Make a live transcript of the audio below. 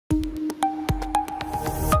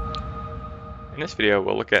In this video,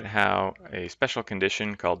 we'll look at how a special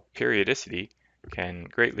condition called periodicity can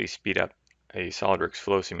greatly speed up a SOLIDWORKS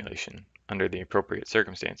flow simulation under the appropriate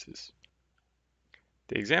circumstances.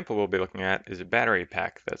 The example we'll be looking at is a battery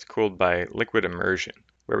pack that's cooled by liquid immersion,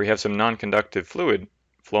 where we have some non-conductive fluid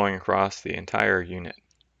flowing across the entire unit.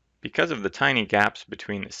 Because of the tiny gaps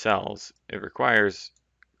between the cells, it requires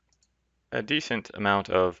a decent amount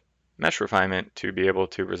of mesh refinement to be able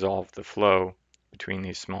to resolve the flow between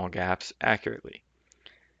these small gaps accurately.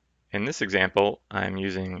 In this example, I'm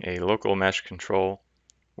using a local mesh control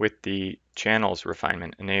with the channels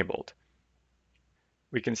refinement enabled.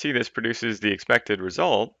 We can see this produces the expected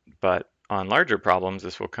result, but on larger problems,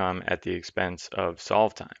 this will come at the expense of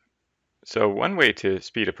solve time. So one way to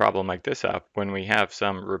speed a problem like this up when we have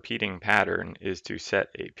some repeating pattern is to set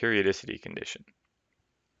a periodicity condition.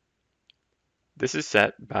 This is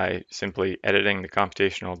set by simply editing the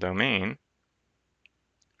computational domain,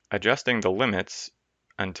 adjusting the limits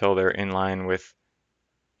until they're in line with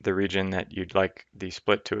the region that you'd like the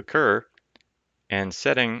split to occur, and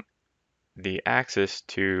setting the axis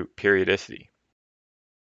to periodicity.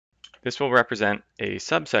 This will represent a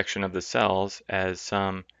subsection of the cells as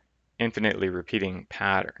some infinitely repeating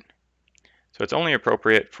pattern. So it's only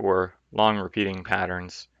appropriate for long repeating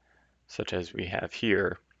patterns such as we have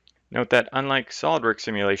here. Note that unlike SOLIDWORKS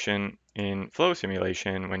simulation, in flow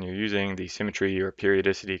simulation, when you're using the symmetry or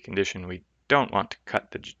periodicity condition, we don't want to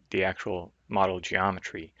cut the actual model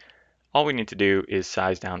geometry. All we need to do is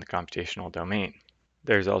size down the computational domain.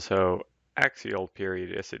 There's also axial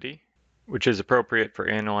periodicity, which is appropriate for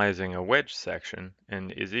analyzing a wedge section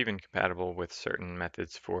and is even compatible with certain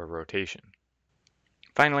methods for rotation.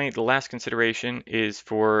 Finally, the last consideration is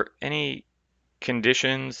for any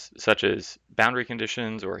conditions such as boundary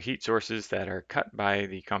conditions or heat sources that are cut by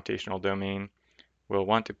the computational domain. We'll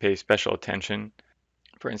want to pay special attention.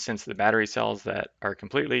 For instance, the battery cells that are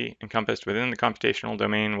completely encompassed within the computational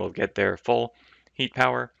domain will get their full heat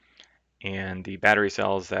power, and the battery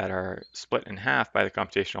cells that are split in half by the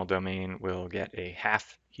computational domain will get a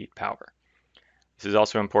half heat power. This is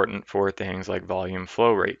also important for things like volume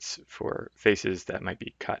flow rates for faces that might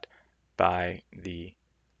be cut by the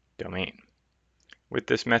domain. With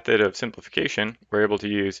this method of simplification, we're able to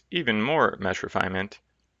use even more mesh refinement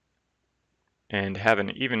and have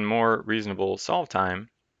an even more reasonable solve time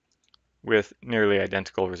with nearly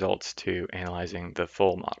identical results to analyzing the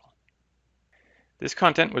full model. This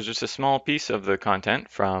content was just a small piece of the content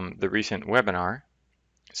from the recent webinar,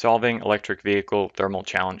 Solving Electric Vehicle Thermal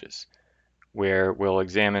Challenges, where we'll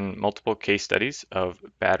examine multiple case studies of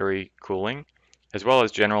battery cooling, as well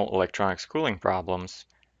as general electronics cooling problems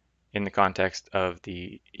in the context of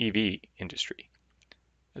the EV industry,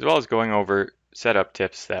 as well as going over setup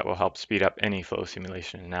tips that will help speed up any flow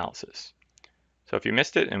simulation analysis. So if you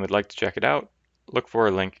missed it and would like to check it out, look for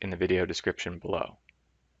a link in the video description below.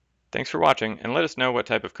 Thanks for watching, and let us know what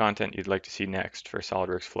type of content you'd like to see next for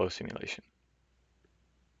SOLIDWORKS Flow Simulation.